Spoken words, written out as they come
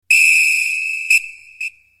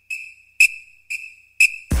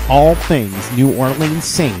all things New Orleans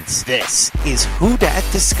Saints. This is Who Dat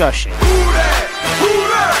Discussion. Who dat? Who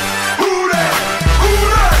dat? Who dat? Who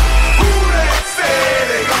dat? Who that? Say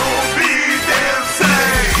they gon' be them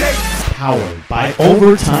Saints. Powered by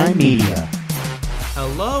Overtime Media.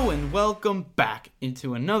 Hello and welcome back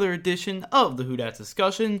into another edition of the Who Dat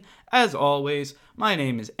Discussion. As always, my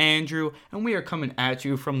name is Andrew, and we are coming at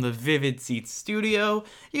you from the Vivid Seats studio.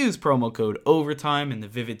 Use promo code OVERTIME in the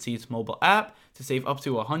Vivid Seats mobile app to save up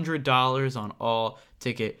to $100 on all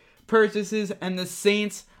ticket purchases. And the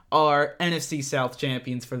Saints are NFC South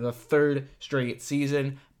champions for the third straight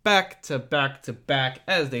season, back to back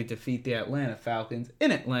as they defeat the Atlanta Falcons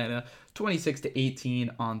in Atlanta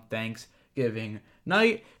 26-18 on Thanksgiving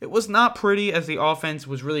night. It was not pretty, as the offense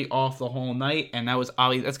was really off the whole night, and that's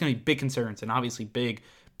going to be big concerns, and obviously big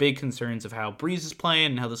concerns of how Breeze is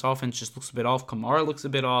playing and how this offense just looks a bit off. Kamara looks a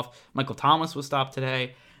bit off. Michael Thomas was stopped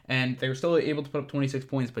today, and they were still able to put up 26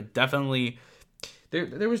 points, but definitely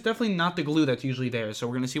there was definitely not the glue that's usually there. So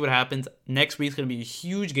we're going to see what happens. Next week's going to be a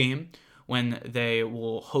huge game when they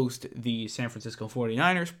will host the San Francisco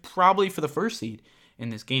 49ers, probably for the first seed in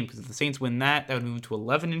this game, because if the Saints win that would move to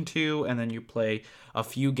 11-2, and then you play a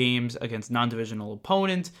few games against non-divisional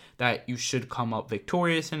opponents that you should come up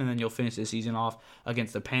victorious in, and then you'll finish the season off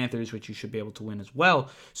against the Panthers, which you should be able to win as well.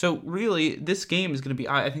 So really, this game is going to be,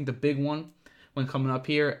 I think, the big one when coming up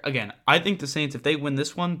here. Again, I think the Saints, if they win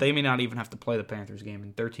this one, they may not even have to play the Panthers game,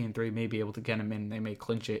 and 13-3 may be able to get them in. They may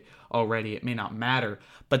clinch it already. It may not matter,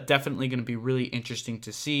 but definitely going to be really interesting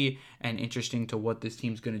to see and interesting to what this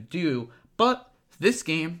team's going to do. But this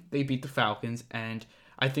game, they beat the Falcons, and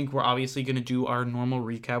I think we're obviously going to do our normal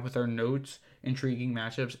recap with our notes, intriguing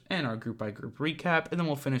matchups, and our group-by-group recap, and then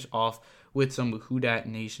we'll finish off with some Who Dat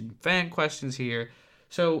Nation fan questions here.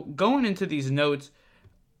 So going into these notes,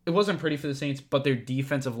 it wasn't pretty for the Saints, but their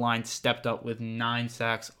defensive line stepped up with 9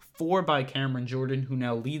 sacks, 4 by Cameron Jordan, who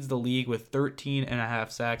now leads the league with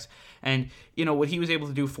 13.5 sacks. And, you know, what he was able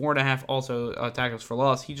to do, 4.5 also tackles for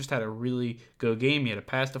loss. He just had a really good game. He had a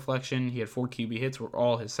pass deflection. He had 4 QB hits, were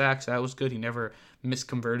all his sacks. That was good. He never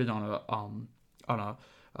misconverted on a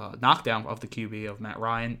knockdown of the QB of Matt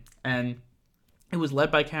Ryan. And it was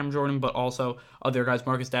led by Cam Jordan, but also other guys.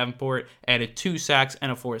 Marcus Davenport added 2 sacks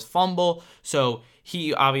and a forced fumble. So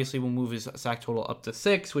he obviously will move his sack total up to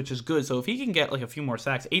 6, which is good. So if he can get like a few more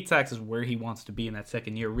sacks, 8 sacks is where he wants to be in that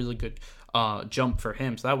second year. Really good jump for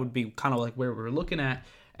him. So that would be kind of like where we're looking at.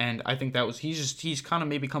 And I think that was, he's kind of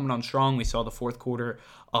maybe coming on strong. We saw the fourth quarter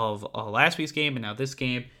of last week's game, and now this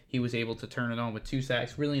game, he was able to turn it on with 2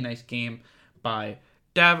 sacks. Really nice game by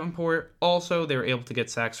Davenport. Also, they were able to get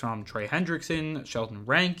sacks from Trey Hendrickson, Sheldon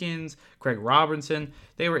Rankins, Craig Robinson.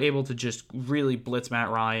 They were able to just really blitz Matt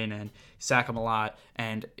Ryan and sack him a lot,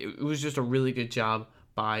 and it was just a really good job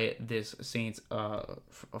by this Saints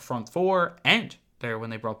front four, and there when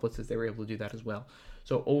they brought blitzes, they were able to do that as well.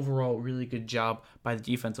 So overall, really good job by the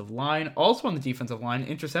defensive line. Also on the defensive line,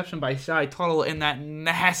 interception by Shy Tuttle in that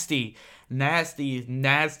nasty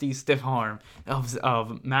stiff arm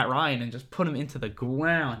of Matt Ryan and just put him into the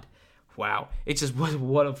ground. Wow. It just was,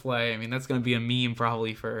 what a play. I mean, that's going to be a meme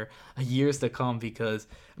probably for years to come, because,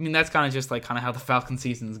 I mean, that's kind of just like kind of how the Falcon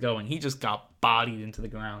season is going. He just got bodied into the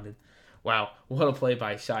ground. And wow, what a play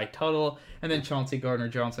by Shy Tuttle. And then Chauncey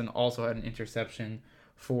Gardner-Johnson also had an interception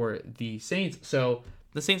for the Saints. So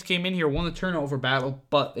the Saints came in here, won the turnover battle,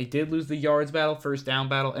 but they did lose the yards battle, first down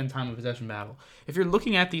battle, and time of possession battle. If you're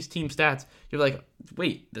looking at these team stats, you're like,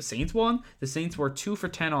 wait, the Saints won? The Saints were 2 for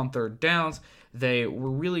 10 on third downs. They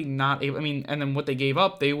were really not able, I mean, and then what they gave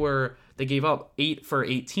up, they gave up 8 for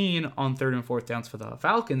 18 on third and fourth downs for the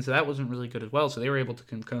Falcons, so that wasn't really good as well. So they were able to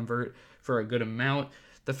convert for a good amount.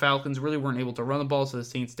 The Falcons really weren't able to run the ball, so the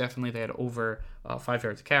Saints definitely, they had over 5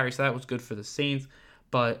 yards to carry, so that was good for the Saints.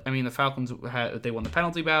 But, I mean, the Falcons, they won the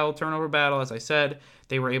penalty battle, turnover battle, as I said.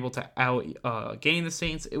 They were able to gain the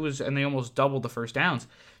Saints. And they almost doubled the first downs.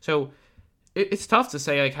 So it's tough to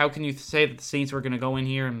say, like, how can you say that the Saints were going to go in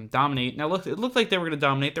here and dominate? Now, look, it looked like they were going to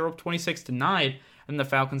dominate. They were up 26-9, and the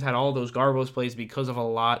Falcons had all those Garbos plays because of a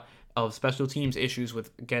lot of special teams issues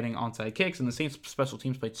with getting onside kicks, and the Saints special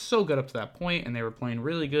teams played so good up to that point, and they were playing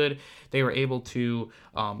really good. They were able to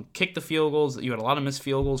kick the field goals. You had a lot of missed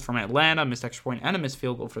field goals from Atlanta, missed extra point, and a missed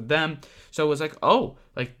field goal for them. So it was like, oh,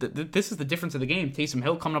 like this is the difference of the game. Taysom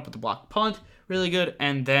Hill coming up with the block punt, really good,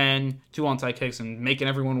 and then 2 onside kicks and making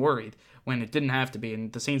everyone worried when it didn't have to be.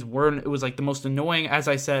 And the Saints weren't, it was like the most annoying, as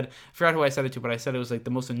I said, I forgot who I said it to, but I said it was like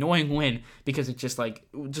the most annoying win, because it just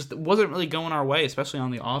wasn't really going our way, especially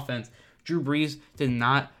on the offense. Drew Brees did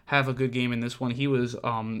not have a good game in this one. He was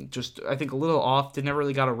just, I think, a little off. Never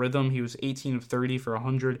really got a rhythm. He was 18 of 30 for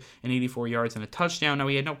 184 yards and a touchdown. Now,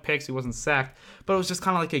 he had no picks. He wasn't sacked. But it was just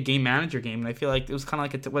kind of like a game manager game. And I feel like it was kind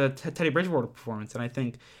of like a Teddy Bridgewater performance. And I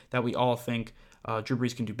think that we all think Drew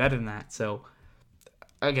Brees can do better than that. So,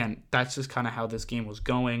 again, that's just kind of how this game was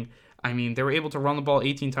going. I mean, they were able to run the ball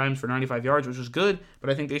 18 times for 95 yards, which was good, but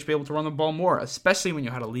I think they should be able to run the ball more, especially when you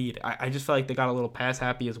had a lead. I just felt like they got a little pass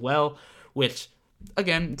happy as well, which,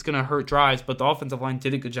 again, it's going to hurt drives, but the offensive line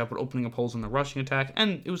did a good job with opening up holes in the rushing attack,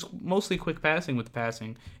 and it was mostly quick passing with the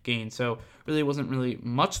passing gain, so really it wasn't really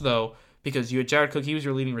much, though, because you had Jared Cook, he was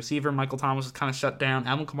your leading receiver. Michael Thomas was kind of shut down.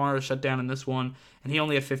 Alvin Kamara was shut down in this one, and he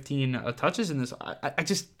only had 15 touches in this.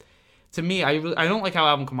 To me, I don't like how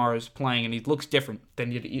Alvin Kamara is playing, and he looks different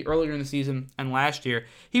than he did earlier in the season and last year.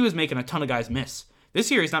 He was making a ton of guys miss.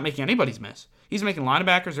 This year, he's not making anybody's miss. He's making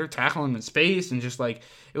linebackers, they're tackling him in space, and just like,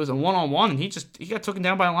 it was a one-on-one, and he got taken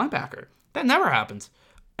down by a linebacker. That never happens.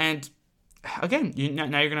 And again, now you're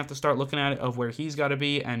going to have to start looking at it of where he's got to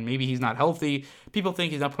be, and maybe he's not healthy. People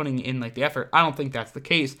think he's not putting in like the effort. I don't think that's the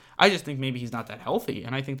case. I just think maybe he's not that healthy,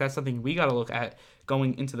 and I think that's something we got to look at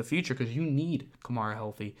going into the future because you need Kamara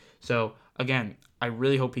healthy. So, again, I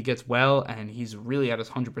really hope he gets well and he's really at his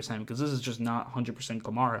 100% because this is just not 100%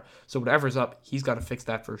 Kamara. So whatever's up, he's got to fix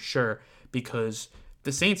that for sure because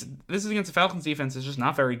the Saints, this is against the Falcons defense, is just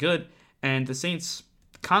not very good, and the Saints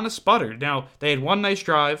kind of sputtered. Now, they had one nice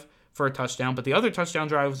drive for a touchdown, but the other touchdown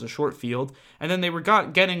drive was a short field, and then they were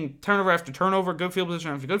getting turnover after turnover, good field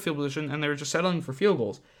position after good field position, and they were just settling for field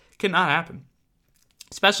goals. It cannot happen.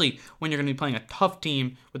 Especially when you're going to be playing a tough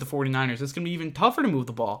team with the 49ers. It's going to be even tougher to move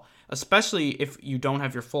the ball, especially if you don't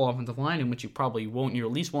have your full offensive line, in which you probably won't. You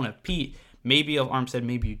at least won't have Pete. Maybe Armstead,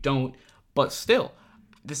 maybe you don't. But still,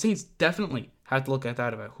 the Saints definitely have to look at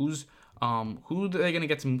that about who are they going to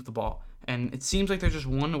get to move the ball. And it seems like they're just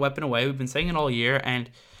one weapon away. We've been saying it all year, and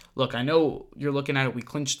look, I know you're looking at it. We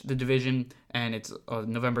clinched the division, and it's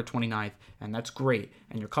November 29th, and that's great.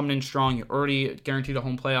 And you're coming in strong. You're already guaranteed a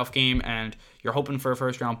home playoff game, and you're hoping for a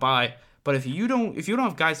first-round bye. But if you don't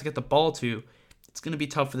have guys to get the ball to, it's going to be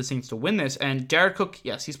tough for the Saints to win this. And Jared Cook,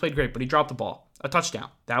 yes, he's played great, but he dropped the ball. A touchdown.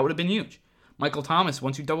 That would have been huge. Michael Thomas,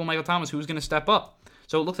 once you double Michael Thomas, who's going to step up?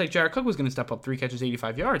 So it looks like Jared Cook was going to step up, 3 catches,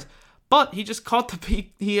 85 yards. But he just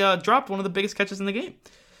he dropped one of the biggest catches in the game.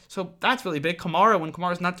 So that's really big. When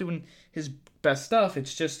Kamara's not doing his best stuff,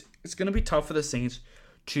 it's going to be tough for the Saints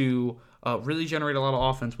to really generate a lot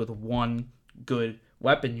of offense with one good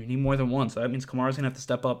weapon. You need more than one. So that means Kamara's going to have to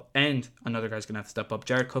step up and another guy's going to have to step up.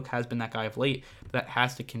 Jared Cook has been that guy of late. But that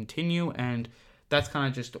has to continue, and that's kind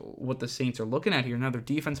of just what the Saints are looking at here. Now, their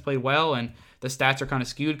defense played well, and the stats are kind of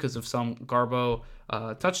skewed because of some Garbo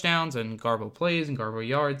touchdowns and Garbo plays and Garbo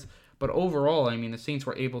yards. But overall, I mean, the Saints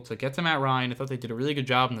were able to get to Matt Ryan. I thought they did a really good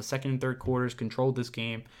job in the second and third quarters, controlled this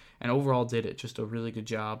game, and overall did it just a really good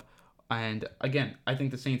job. And again, I think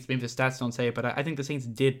the Saints, maybe the stats don't say it, but I think the Saints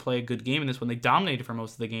did play a good game in this one. They dominated for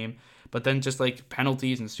most of the game, but then just like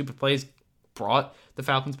penalties and stupid plays brought the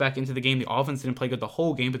Falcons back into the game. The offense didn't play good the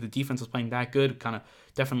whole game, but the defense was playing that good. Kind of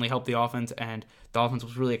definitely helped the offense, and the offense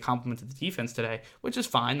was really a compliment to the defense today, which is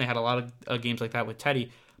fine. They had a lot of games like that with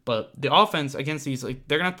Teddy. But the offense against these, they're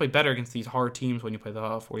going to have to play better against these hard teams when you play the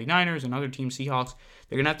 49ers and other teams, Seahawks.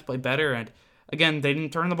 They're going to have to play better. And again, they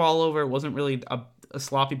didn't turn the ball over. It wasn't really a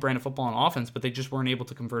sloppy brand of football on offense, but they just weren't able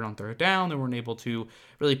to convert on third down. They weren't able to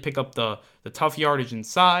really pick up the tough yardage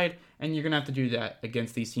inside. And you're going to have to do that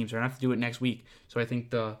against these teams. You're going to have to do it next week. So I think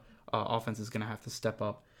the offense is going to have to step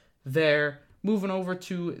up there. Moving over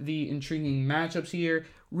to the intriguing matchups here.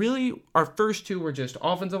 Really, our first two were just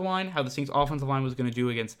offensive line, how the Saints offensive line was going to do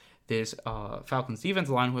against this Falcons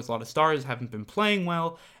defensive line, who has a lot of stars, haven't been playing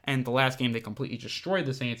well, and the last game they completely destroyed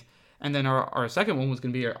the Saints. And then our second one was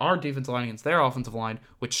going to be our defensive line against their offensive line,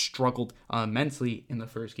 which struggled immensely in the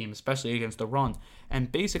first game, especially against the run.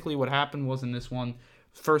 And basically what happened was in this one,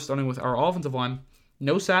 first starting with our offensive line,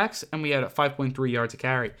 no sacks, and we had 5.3 yards a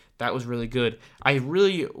carry. That was really good. I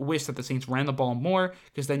really wish that the Saints ran the ball more,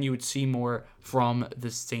 because then you would see more from the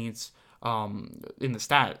Saints in the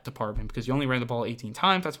stat department, because you only ran the ball 18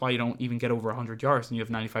 times. That's why you don't even get over 100 yards, and you have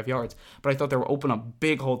 95 yards. But I thought they were opening up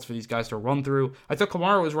big holes for these guys to run through. I thought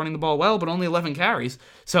Kamara was running the ball well, but only 11 carries.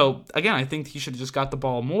 So, again, I think he should have just got the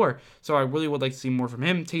ball more. So I really would like to see more from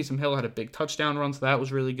him. Taysom Hill had a big touchdown run, so that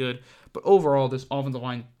was really good. But overall, this offensive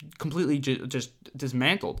line completely just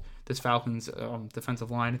dismantled this Falcons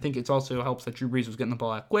defensive line. I think it also helps that Drew Brees was getting the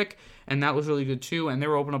ball out quick, and that was really good too. And they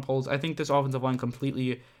were opening up holes. I think this offensive line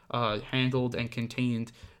completely handled and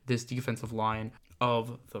contained this defensive line.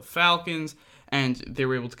 of the Falcons, and they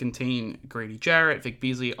were able to contain Grady Jarrett, Vic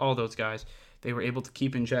Beasley, all those guys. They were able to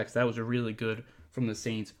keep in check. So that was really good from the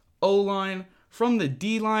Saints O-line. From the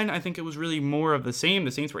D-line, I think it was really more of the same.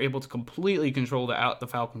 The Saints were able to completely control the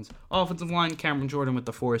Falcons' offensive line. Cameron Jordan with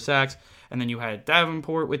the 4 sacks, and then you had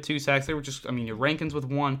Davenport with 2 sacks. They were just, your Rankins with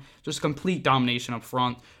 1, just complete domination up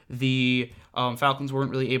front. The Falcons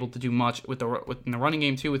weren't really able to do much in the running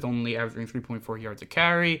game, too, with only averaging 3.4 yards a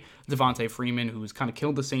carry. Devontae Freeman, who's kind of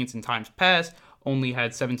killed the Saints in times past, only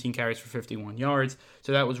had 17 carries for 51 yards,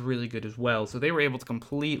 so that was really good as well. So they were able to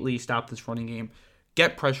completely stop this running game,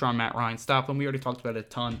 get pressure on Matt Ryan, stop him. We already talked about it a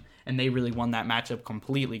ton, and they really won that matchup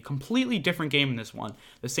completely. Completely different game in this one.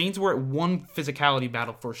 The Saints were at one physicality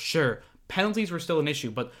battle for sure. Penalties were still an issue,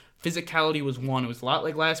 but physicality was one. It was a lot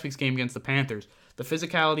like last week's game against the Panthers. The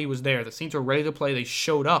physicality was there. The Saints were ready to play. They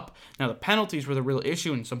showed up. Now, the penalties were the real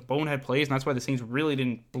issue and some bonehead plays, and that's why the Saints really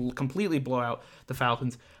didn't completely blow out the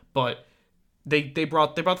Falcons, but They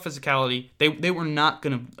brought the physicality. They were not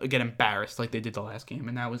going to get embarrassed like they did the last game,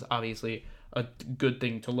 and that was obviously a good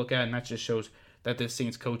thing to look at, and that just shows that the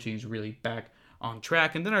Saints coaching is really back on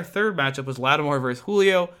track. And then our third matchup was Lattimore versus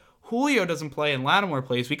Julio. Julio doesn't play and Lattimore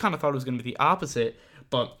plays. We kind of thought it was going to be the opposite,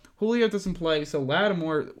 but Julio doesn't play, so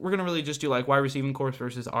Lattimore, we're going to really just do like wide receiving corps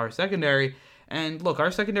versus our secondary. And look,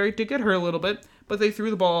 our secondary did get hurt a little bit, but they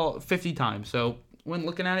threw the ball 50 times, so when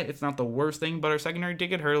looking at it, it's not the worst thing, but our secondary did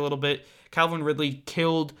get hurt a little bit. Calvin Ridley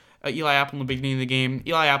killed Eli Apple in the beginning of the game.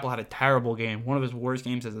 Eli Apple had a terrible game, one of his worst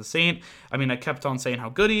games as a Saint. I kept on saying how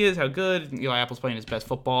good he is, how good. Eli Apple's playing his best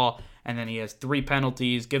football, and then he has 3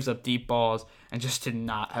 penalties, gives up deep balls, and just did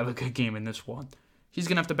not have a good game in this one. He's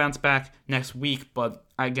going to have to bounce back next week, but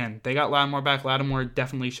again, they got Lattimore back. Lattimore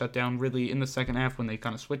definitely shut down Ridley in the second half when they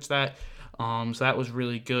kind of switched that, so that was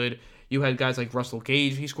really good. You had guys like Russell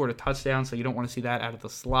Gage. He scored a touchdown, so you don't want to see that out of the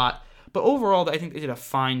slot. But overall, I think they did a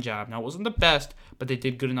fine job. Now, it wasn't the best, but they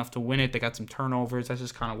did good enough to win it. They got some turnovers. That's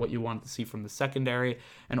just kind of what you wanted to see from the secondary.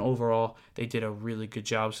 And overall, they did a really good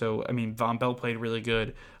job. So, Von Bell played really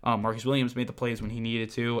good. Marcus Williams made the plays when he needed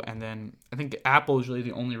to. And then I think Apple is really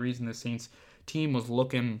the only reason the Saints team was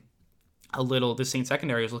looking the Saints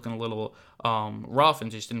secondary was looking a little rough and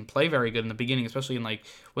just didn't play very good in the beginning, especially in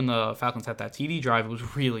when the Falcons had that TD drive. It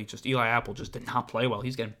was really just Eli Apple just did not play well.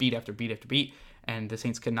 He's getting beat after beat after beat, and the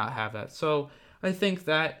Saints could not have that. So I think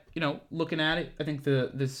that, looking at it, I think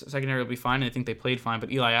this secondary will be fine, and I think they played fine, but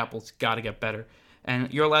Eli Apple's got to get better.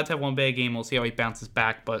 And you're allowed to have one bad game. We'll see how he bounces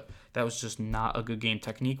back, but that was just not a good game.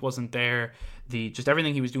 Technique wasn't there. Just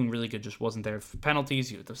everything he was doing really good just wasn't there.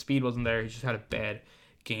 Penalties, the speed wasn't there. He just had a bad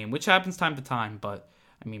game, which happens time to time, but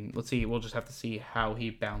let's see. We'll just have to see how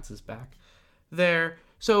he bounces back there.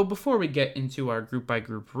 So before we get into our group by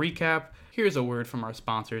group recap, here's a word from our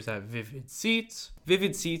sponsors at Vivid Seats.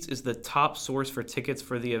 Vivid Seats is the top source for tickets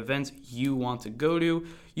for the events you want to go to.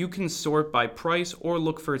 You can sort by price or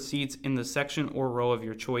look for seats in the section or row of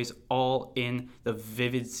your choice, all in the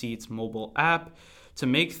Vivid Seats mobile app. To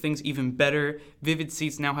make things even better, Vivid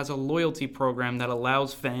Seats now has a loyalty program that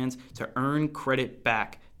allows fans to earn credit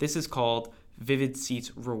back. This is called Vivid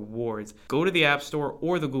Seats Rewards. Go to the App Store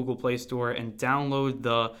or the Google Play Store and download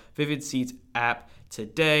the Vivid Seats app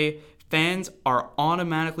today. Fans are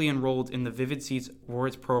automatically enrolled in the Vivid Seats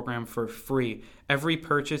Rewards program for free. Every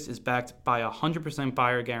purchase is backed by a 100%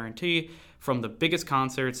 buyer guarantee. From the biggest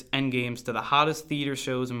concerts and games to the hottest theater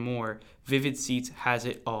shows and more, Vivid Seats has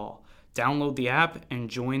it all. Download the app and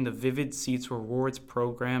join the Vivid Seats Rewards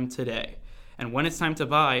program today. And when it's time to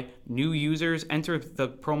buy, new users enter the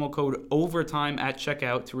promo code OVERTIME at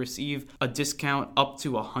checkout to receive a discount up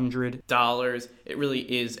to $100. It really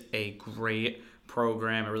is a great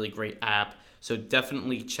program, a really great app. So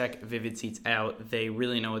definitely check Vivid Seats out. They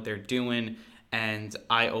really know what they're doing. And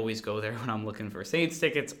I always go there when I'm looking for Saints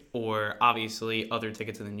tickets or obviously other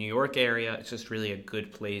tickets in the New York area. It's just really a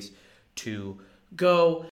good place to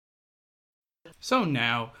go. So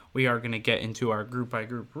now we are going to get into our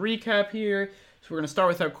group-by-group recap here. So we're going to start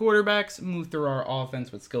with our quarterbacks, move through our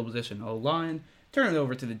offense with skill position O-line, turn it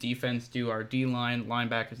over to the defense, do our D-line,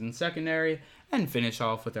 linebackers, and secondary, and finish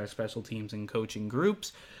off with our special teams and coaching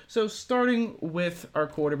groups. So starting with our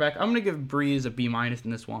quarterback, I'm going to give Breeze a B- in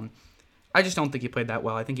this one. I just don't think he played that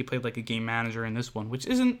well. I think he played like a game manager in this one, which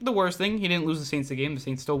isn't the worst thing. He didn't lose the Saints the game. The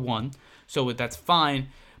Saints still won, so that's fine.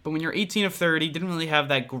 But when you're 18 of 30, didn't really have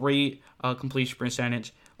that great completion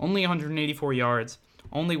percentage. Only 184 yards,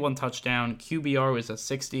 only 1 touchdown. QBR was a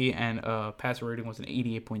 60, and passer rating was an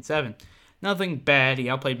 88.7. Nothing bad. He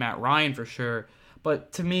outplayed Matt Ryan for sure.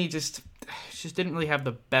 But to me, just didn't really have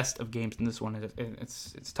the best of games in this one.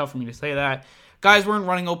 It's tough for me to say that. Guys weren't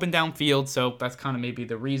running open downfield, so that's kind of maybe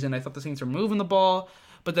the reason. I thought the Saints were moving the ball,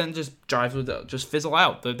 but then just drives would just fizzle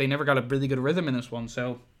out. They never got a really good rhythm in this one,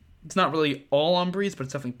 so it's not really all on Breeze, but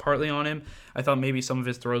it's definitely partly on him. I thought maybe some of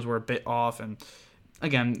his throws were a bit off, and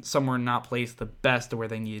again, some were not placed the best to where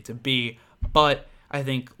they needed to be. But I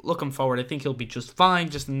think looking forward, I think he'll be just fine.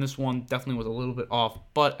 Just in this one, definitely was a little bit off,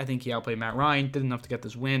 but I think he outplayed Matt Ryan, did enough to get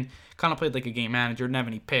this win. Kind of played like a game manager, didn't have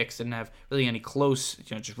any picks, didn't have really any close,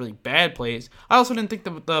 just really bad plays. I also didn't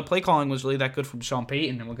think the play calling was really that good from Sean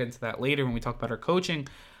Payton, and we'll get into that later when we talk about our coaching.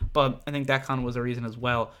 But I think that kind of was a reason as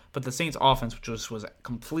well. But the Saints offense, which was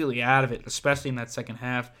completely out of it, especially in that second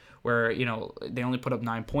half, where, they only put up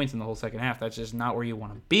 9 points in the whole second half. That's just not where you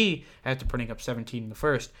want to be after putting up 17 in the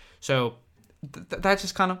first. So that's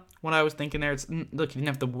just kind of what I was thinking there. Look, he didn't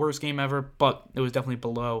have the worst game ever, but it was definitely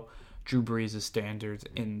below Drew Brees' standards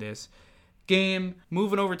in this game.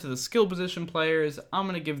 Moving over to the skill position players, I'm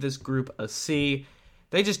going to give this group a C.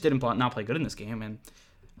 They just didn't not play good in this game, and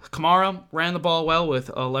Kamara ran the ball well with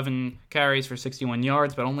 11 carries for 61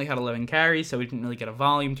 yards, but only had 11 carries, so he didn't really get a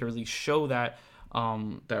volume to really show that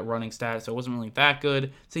running stat, so it wasn't really that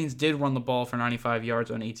good. Saints did run the ball for 95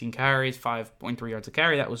 yards on 18 carries, 5.3 yards a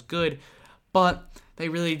carry. That was good, but they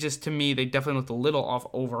really just, to me, they definitely looked a little off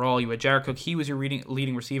overall. You had Jared Cook. He was your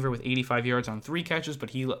leading receiver with 85 yards on 3 catches, but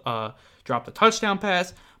he dropped a touchdown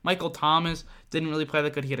pass. Michael Thomas didn't really play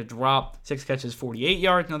that good. He had a drop, 6 catches, 48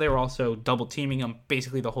 yards. Now, they were also double-teaming him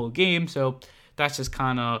basically the whole game, so that's just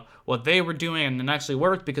kind of what they were doing, and it actually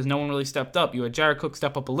worked because no one really stepped up. You had Jared Cook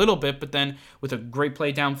step up a little bit, but then with a great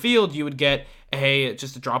play downfield, you would get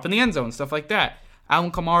just a drop in the end zone, stuff like that.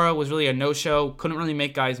 Alvin Kamara was really a no-show. Couldn't really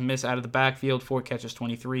make guys miss out of the backfield. 4 catches,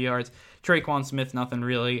 23 yards. Traquan Smith, nothing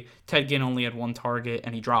really. Ted Ginn only had 1 target,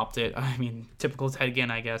 and he dropped it. I mean, typical Ted Ginn,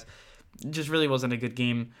 I guess. Just really wasn't a good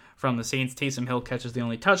game from the Saints. Taysom Hill catches the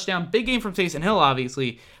only touchdown. Big game from Taysom Hill,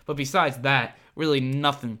 obviously. But besides that, really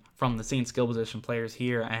nothing from the Saints skill position players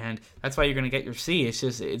here. And that's why you're going to get your C.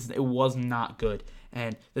 It was not good.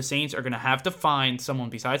 And the Saints are going to have to find someone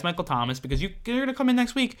besides Michael Thomas, because you're going to come in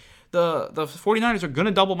next week. The 49ers are going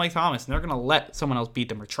to double Mike Thomas, and they're going to let someone else beat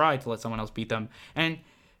them, or try to let someone else beat them. And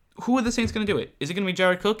who are the Saints going to do it? Is it going to be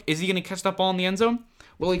Jared Cook? Is he going to catch that ball in the end zone?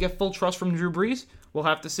 Will he get full trust from Drew Brees? We'll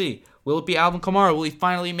have to see. Will it be Alvin Kamara? Will he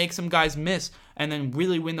finally make some guys miss and then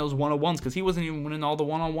really win those one-on-ones? Because he wasn't even winning all the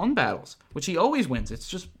one-on-one battles, which he always wins.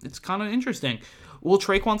 It's kind of interesting. Will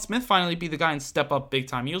Traquan Smith finally be the guy and step up big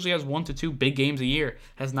time? He usually has 1 to 2 big games a year.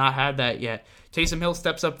 Has not had that yet. Taysom Hill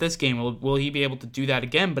steps up this game. Will he be able to do that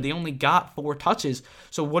again? But he only got 4 touches.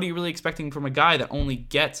 So what are you really expecting from a guy that only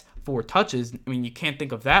gets 4 touches? I mean, you can't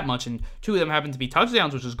think of that much. And 2 of them happen to be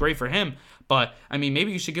touchdowns, which is great for him. But, I mean,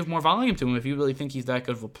 maybe you should give more volume to him if you really think he's that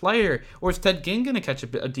good of a player. Or is Ted Ginn going to catch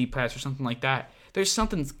a deep pass or something like that?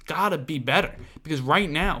 Something's got to be better. Because right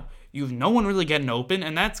now, you have no one really getting open,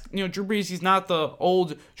 and that's, Drew Brees, he's not the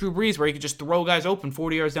old Drew Brees where he could just throw guys open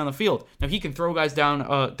 40 yards down the field. Now, he can throw guys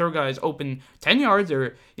open 10 yards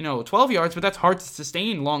or, 12 yards, but that's hard to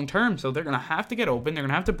sustain long term, so they're going to have to get open, they're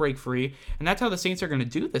going to have to break free, and that's how the Saints are going to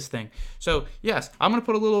do this thing. So, yes, I'm going to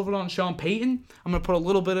put a little bit on Sean Payton, I'm going to put a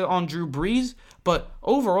little bit on Drew Brees, but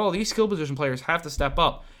overall, these skill position players have to step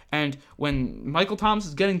up, and when Michael Thomas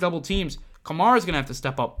is getting double teams, Kamara's going to have to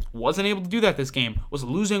step up. Wasn't able to do that this game. Was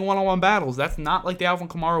losing one-on-one battles. That's not like the Alvin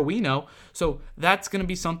Kamara we know. So that's going to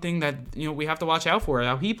be something that we have to watch out for,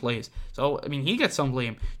 how he plays. So, I mean, he gets some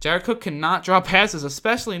blame. Jared Cook cannot drop passes,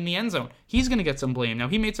 especially in the end zone. He's going to get some blame. Now,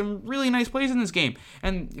 he made some really nice plays in this game.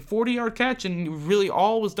 And 40-yard catch, and really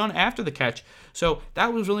all was done after the catch. So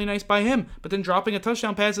that was really nice by him. But then dropping a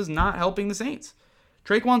touchdown pass is not helping the Saints.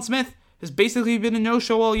 Traquan Smith has basically been a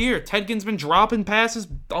no-show all year. Ted Ginn's been dropping passes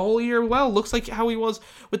the whole year. Well, looks like how he was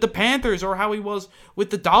with the Panthers or how he was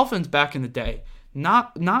with the Dolphins back in the day.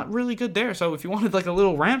 Not really good there. So if you wanted like a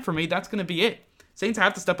little rant from me, that's going to be it. Saints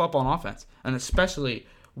have to step up on offense, and especially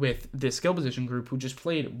with this skill position group who just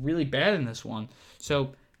played really bad in this one.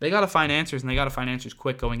 So they got to find answers, and they got to find answers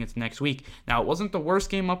quick going into next week. Now, it wasn't the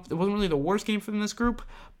worst game up. It wasn't really the worst game from this group,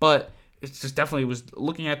 but it's just definitely was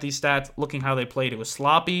looking at these stats, looking how they played. It was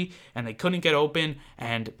sloppy, and they couldn't get open,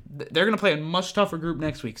 and they're going to play a much tougher group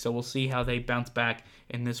next week, so we'll see how they bounce back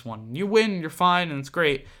in this one. You win, you're fine, and it's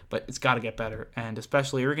great, but it's got to get better, and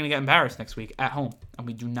especially you're going to get embarrassed next week at home, and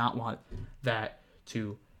we do not want that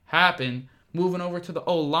to happen. Moving over to the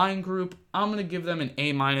O-line group, I'm going to give them an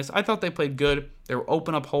A-. I thought they played good. They were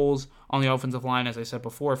open up holes on the offensive line, as I said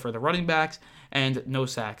before, for the running backs, and no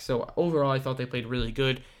sacks. So overall, I thought they played really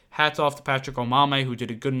good. hats off to Patrick Omameh, who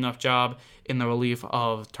did a good enough job in the relief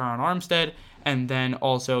of Teron Armstead, and then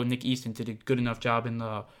also Nick Easton did a good enough job in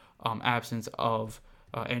the absence of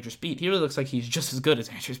Andrew Speed. He really looks like he's just as good as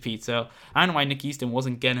Andrew Speed, so I don't know why Nick Easton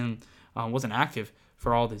wasn't active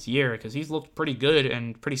for all this year, because he's looked pretty good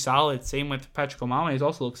and pretty solid. Same with Patrick Omameh. He's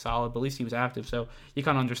also looked solid, but at least he was active, so you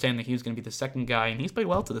kind of understand that he was going to be the second guy, and he's played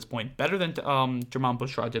well to this point, better than Jermon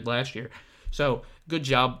Bushrod did last year. So good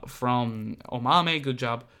job from Omameh, good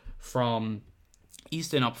job from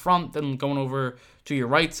Easton up front. Then going over to your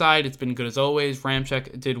right side, it's been good as always.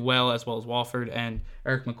 Ramczyk did well, as well as Walford, and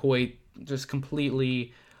Eric McCoy just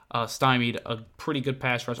completely stymied a pretty good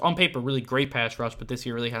pass rush. On paper, really great pass rush, but this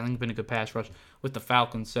year really hasn't been a good pass rush with the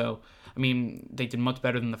Falcons. So, I mean, they did much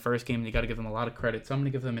better than the first game, and you got to give them a lot of credit. So I'm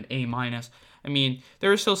going to give them an A-. I mean,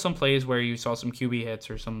 there are still some plays where you saw some QB hits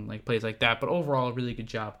or some plays like that, but overall, a really good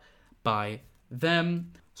job by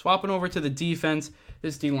them. Swapping over to the defense,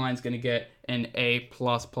 this D-line is going to get an A+++.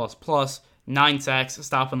 9 sacks,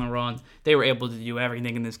 stopping the run. They were able to do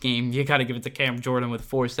everything in this game. You got to give it to Cam Jordan with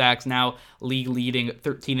 4 sacks, now league leading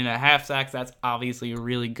 13.5 sacks. That's obviously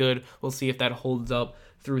really good. We'll see if that holds up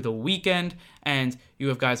through the weekend. And you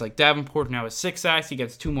have guys like Davenport, who now has 6 sacks. He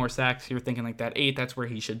gets 2 more sacks. You're thinking like that 8, that's where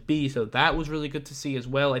he should be. So that was really good to see as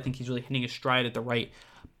well. I think he's really hitting his stride at the right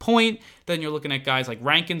point. Then you're looking at guys like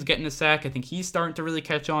Rankins getting a sack. I think he's starting to really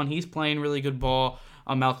catch on. He's playing really good ball.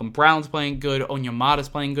 Malcolm Brown's playing good. Onyemata's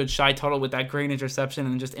playing good. Shai Tuttle with that great interception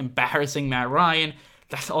and just embarrassing Matt Ryan.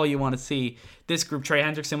 That's all you want to see. This group, Trey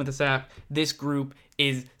Hendrickson with the sack, this group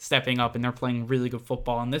is stepping up and they're playing really good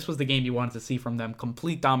football. And this was the game you wanted to see from them.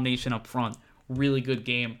 Complete domination up front. Really good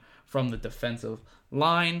game from the defensive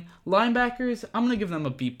line. Linebackers, I'm going to give them a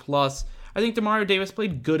B+. I think Demario Davis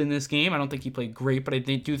played good in this game. I don't think he played great, but I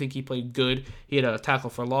do think he played good. He had a tackle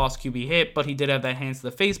for loss, QB hit, but he did have that hands to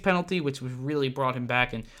the face penalty, which really brought him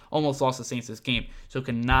back and almost lost the Saints this game. So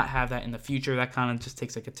cannot have that in the future. That kind of just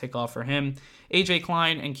takes like a tick off for him. AJ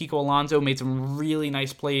Klein and Kiko Alonso made some really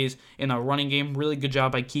nice plays in the running game. Really good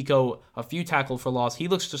job by Kiko. A few tackles for loss. He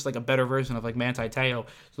looks just like a better version of like Manti Te'o.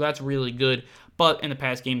 So that's really good. But in the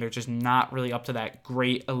past game, they're just not really up to that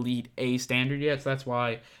great elite A standard yet. So that's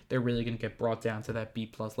why they're really going to get brought down to that B+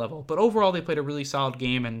 level. But overall, they played a really solid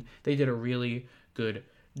game, and they did a really good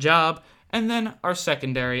job. And then our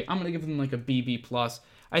secondary, I'm going to give them like a BB+.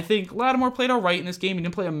 I think Lattimore played all right in this game. He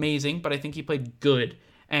didn't play amazing, but I think he played good.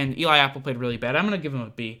 And Eli Apple played really bad. I'm going to give him a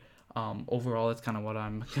B. Overall, that's kind of what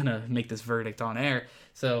I'm going to make this verdict on air.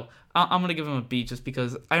 So I'm going to give him a B just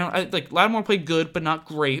because Lattimore played good, but not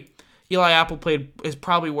great. Eli Apple played his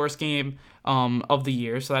probably worst game of the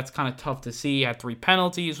year, so that's kind of tough to see. He had 3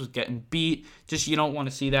 penalties, was getting beat. Just you don't want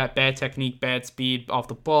to see that. Bad technique, bad speed off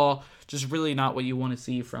the ball. Just really not what you want to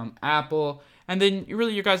see from Apple. And then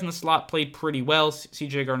your guys in the slot played pretty well.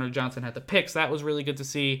 C.J. Gardner-Johnson had the picks. That was really good to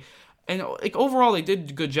see. And overall, they did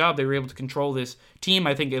a good job. They were able to control this team.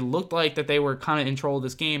 I think it looked like that they were kind of in control of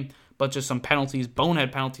this game, but just some penalties,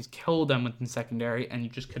 bonehead penalties, killed them within secondary, and you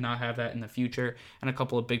just could not have that in the future, and a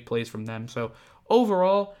couple of big plays from them. So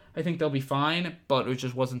overall, I think they'll be fine, but it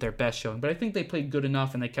just wasn't their best showing. But I think they played good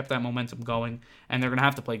enough, and they kept that momentum going, and they're going to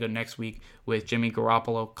have to play good next week with Jimmy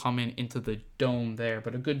Garoppolo coming into the dome there.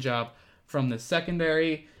 But a good job from the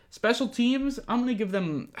secondary. Special teams, I'm going to give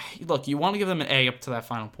them, look, you want to give them an A up to that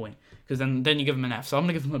final point, because then you give them an F. So I'm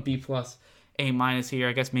going to give them a B+. A- here.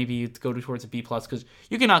 I guess maybe you'd go towards a B+, because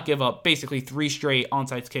you cannot give up basically 3 straight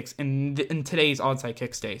onside kicks in today's onside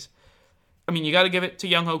kick days. I mean, you got to give it to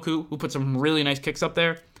Young Hoku, who put some really nice kicks up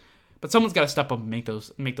there, but someone's got to step up and make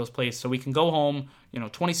those plays so we can go home,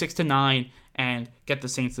 26-9 and get the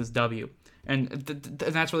Saints this W. And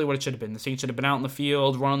that's really what it should have been. The Saints should have been out in the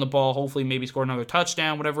field, running the ball, hopefully maybe score another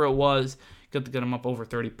touchdown, whatever it was, get them up over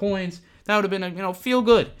 30 points. That would have been feel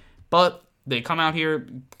good. But they come out here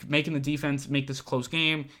making the defense make this a close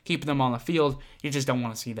game, keeping them on the field. You just don't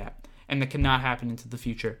want to see that. And that cannot happen into the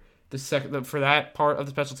future. For that part of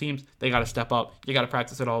the special teams, they got to step up. You got to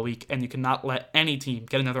practice it all week, and you cannot let any team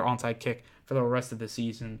get another onside kick for the rest of the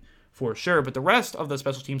season for sure. But the rest of the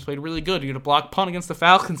special teams played really good. You had a block punt against the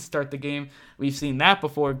Falcons to start the game. We've seen that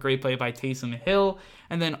before. Great play by Taysom Hill.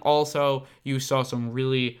 And then also you saw some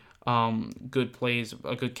really good plays,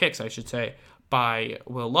 good kicks, I should say, by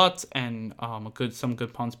Will Lutz, and some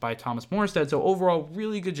good punts by Thomas Morstead. So overall,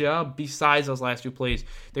 really good job. Besides those last 2 plays,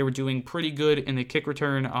 they were doing pretty good in the kick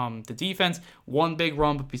return. The defense, 1 big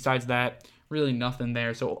run, but besides that, really nothing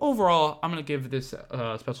there. So overall, I'm going to give this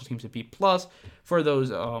special teams a B+ for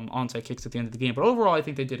those onside kicks at the end of the game. But overall, I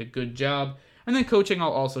think they did a good job. And then coaching,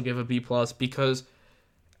 I'll also give a B+, because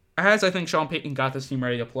as I think Sean Payton got this team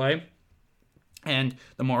ready to play, and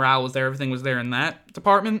the morale was there. Everything was there in that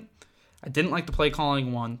department. I didn't like the play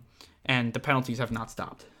calling one, and the penalties have not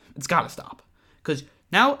stopped. It's got to stop. Because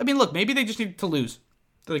now, I mean, look, maybe they just need to lose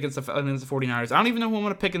against the 49ers. I don't even know who I'm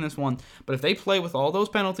going to pick in this one, but if they play with all those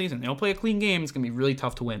penalties and they don't play a clean game, it's going to be really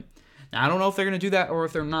tough to win. Now, I don't know if they're going to do that or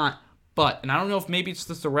if they're not, and I don't know if maybe it's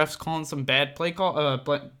just the refs calling some bad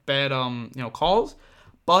calls,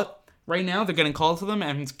 but right now they're getting called to them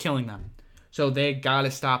and it's killing them. So they got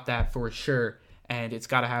to stop that for sure, and it's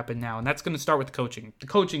got to happen now, and that's going to start with the coaching. The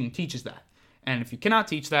coaching teaches that. And if you cannot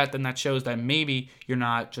teach that, then that shows that maybe you're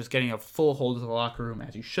not just getting a full hold of the locker room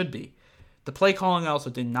as you should be. The play calling I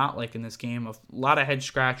also did not like in this game. A lot of head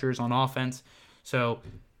scratchers on offense. So,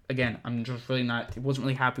 again, wasn't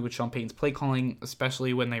really happy with Sean Payton's play calling,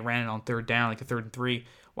 especially when they ran it on third down, like a 3rd and 3.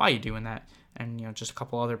 Why are you doing that? And, just a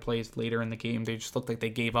couple other plays later in the game, they just looked like they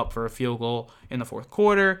gave up for a field goal in the 4th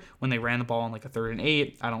quarter when they ran the ball on like a 3rd and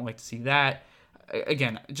 8. I don't like to see that.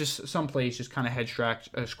 Again, just some plays, just kind of head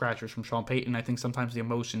scratchers from Sean Payton. I think sometimes the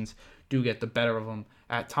emotions do get the better of him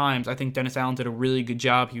at times. I think Dennis Allen did a really good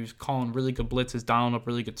job. He was calling really good blitzes, dialing up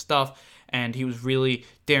really good stuff, and he was really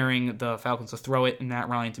daring the Falcons to throw it and Matt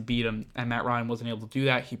Ryan to beat him, and Matt Ryan wasn't able to do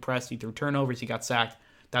that. He pressed, he threw turnovers, he got sacked.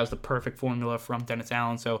 That was the perfect formula from Dennis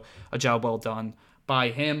Allen, so a job well done by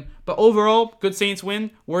him. But overall, good Saints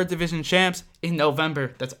win. We're division champs in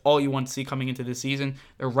November. That's all you want to see coming into this season.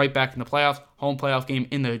 They're right back in the playoffs. Home playoff game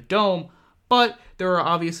in the Dome. But there are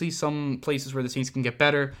obviously some places where the Saints can get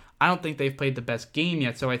better. I don't think they've played the best game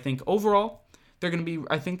yet. So I think overall, they'll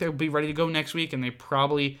be ready to go next week. And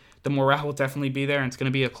the morale will definitely be there. And it's going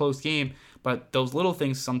to be a close game. But those little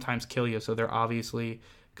things sometimes kill you. So they're obviously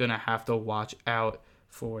going to have to watch out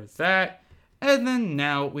for that. And then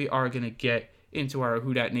now we are going to get into our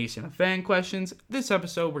Who Dat Nation of fan questions. This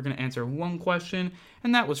episode, we're going to answer one question,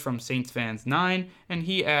 and that was from Saints Fans 9, and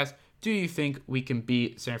he asked, do you think we can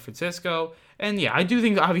beat San Francisco? And yeah, I do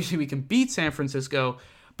think obviously we can beat San Francisco,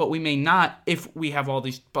 but we may not if we have all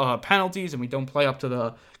these penalties and we don't play up to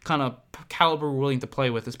the kind of caliber we're willing to play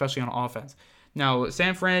with, especially on offense. Now,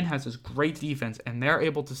 San Fran has this great defense, and they're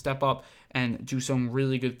able to step up and do some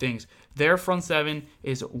really good things. Their front seven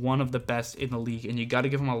is one of the best in the league, and you got to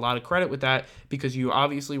give them a lot of credit with that because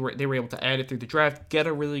they were able to add it through the draft, get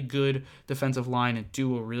a really good defensive line, and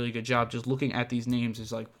do a really good job. Just looking at these names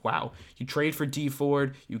is like, wow. You trade for D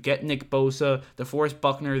Ford, you get Nick Bosa, DeForest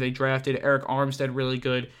Buckner they drafted, Eric Armstead really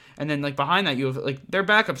good, and then like behind that you have like their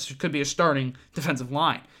backups could be a starting defensive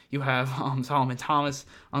line. You have Solomon Thomas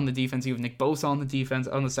on the defense. You have Nick Bosa on the defense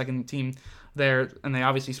on the second team there, and they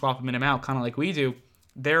obviously swap them in and out, kind of like we do.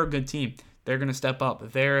 They're a good team. They're going to step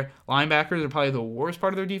up. Their linebackers are probably the worst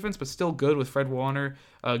part of their defense, but still good with Fred Warner,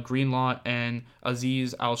 Greenlaw, and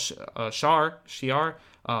Aziz Al-Shiar.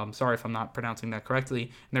 Sorry if I'm not pronouncing that correctly.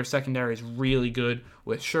 And their secondary is really good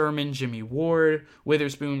with Sherman, Jimmy Ward,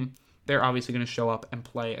 Witherspoon. They're obviously going to show up and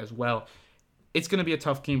play as well. It's going to be a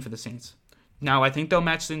tough game for the Saints. Now, I think they'll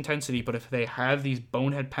match the intensity, but if they have these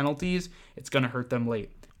bonehead penalties, it's going to hurt them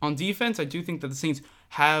late. On defense, I do think that the Saints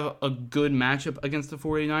have a good matchup against the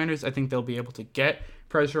 49ers. I think they'll be able to get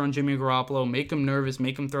pressure on Jimmy Garoppolo, make him nervous,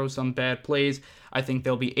 make him throw some bad plays. I think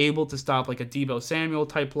they'll be able to stop like a Deebo Samuel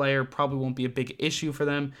type player. Probably won't be a big issue for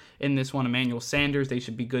them in this one. Emmanuel Sanders, they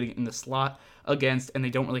should be good in the slot against, and they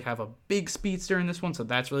don't really have a big speedster in this one, so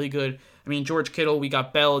that's really good. I mean, George Kittle, we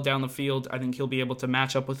got Bell down the field. I think he'll be able to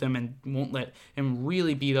match up with him and won't let him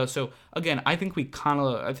really beat us. So, again, I think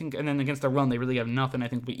and then against the run, they really have nothing. I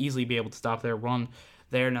think we easily be able to stop their run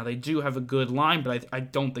there. Now, they do have a good line, but I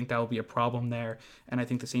don't think that will be a problem there, and I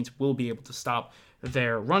think the Saints will be able to stop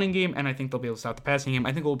their running game, and I think they'll be able to stop the passing game.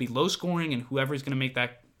 I think it will be low scoring, and whoever's going to make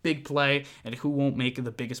that big play and who won't make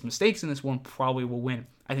the biggest mistakes in this one probably will win.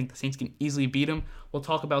 I think the Saints can easily beat them. We'll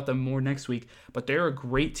talk about them more next week, but they're a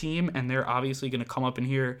great team, and they're obviously going to come up in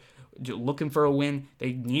here looking for a win.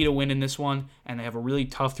 They need a win in this one, and they have a really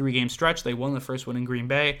tough 3-game stretch. They won the first one in Green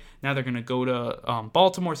Bay. Now they're going to go to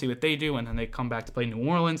Baltimore, see what they do, and then they come back to play New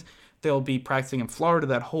Orleans. They'll be practicing in Florida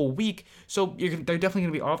that whole week, so they're definitely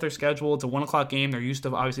going to be off their schedule. It's a 1 o'clock game. They're used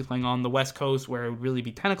to obviously playing on the West Coast, where it would really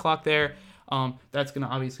be 10 o'clock there. That's going to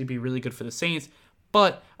obviously be really good for the Saints,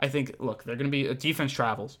 but I think, look, they're going to be a defense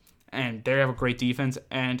travels, and they have a great defense,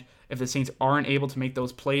 and if the Saints aren't able to make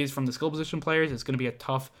those plays from the skill position players, it's going to be a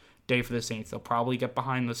tough day for the Saints. They'll probably get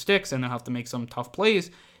behind the sticks, and they'll have to make some tough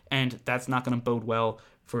plays, and that's not going to bode well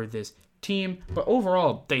for this team. But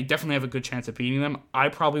overall, they definitely have a good chance of beating them. I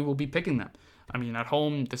probably will be picking them. I mean, at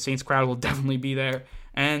home, the Saints crowd will definitely be there,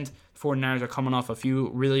 and the 49ers are coming off a few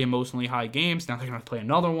really emotionally high games. Now they're going to play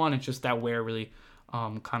another one. It's just that wear really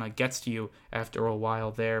kind of gets to you after a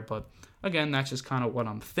while there. But again, that's just kind of what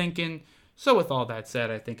I'm thinking. So with all that said,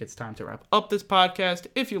 I think it's time to wrap up this podcast.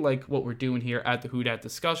 If you like what we're doing here at the Who Dat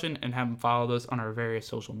Discussion and haven't followed us on our various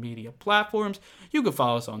social media platforms, you can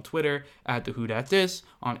follow us on Twitter at the Who Dat Dis,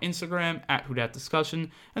 on Instagram at Who Dat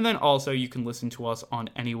Discussion, and then also you can listen to us on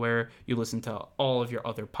anywhere you listen to all of your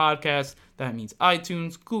other podcasts. That means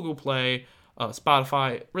iTunes, Google Play,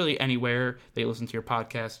 Spotify, really anywhere they listen to your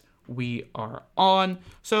podcast, we are on.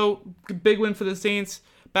 So big win for the Saints.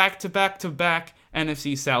 Back-to-back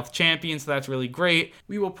NFC South champions, so that's really great.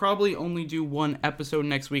 We will probably only do one episode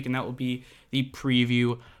next week, and that will be the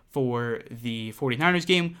preview for the 49ers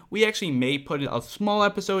game. We actually may put a small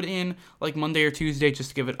episode in, like Monday or Tuesday,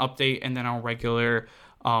 just to give an update, and then our regular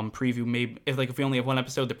preview, maybe if we only have one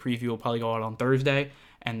episode, the preview will probably go out on Thursday,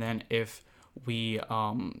 and then if we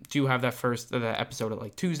do have that episode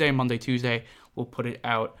at Monday, Tuesday, we'll put it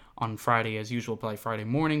out on Friday as usual, probably Friday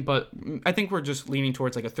morning. But I think we're just leaning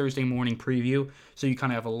towards a Thursday morning preview, so you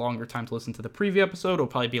kind of have a longer time to listen to the preview episode. It'll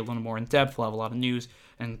probably be a little more in depth. We'll have a lot of news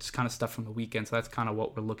and just kind of stuff from the weekend, so that's kind of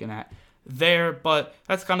what we're looking at there. But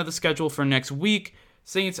that's kind of the schedule for next week.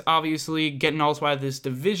 Saints obviously getting also out of this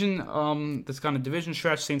division, this kind of division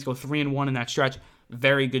stretch. Saints go 3-1 in that stretch.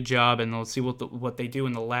 Very good job, and let's see what they do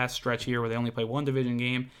in the last stretch here, where they only play one division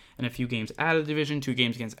game and a few games out of the division, 2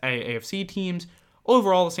 games against AFC teams.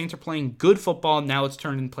 Overall, the Saints are playing good football. Now it's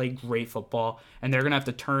turned and play great football, and they're going to have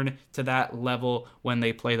to turn to that level when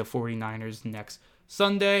they play the 49ers next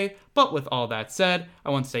Sunday. But with all that said,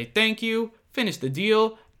 I want to say thank you, finish the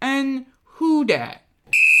deal, and who dat?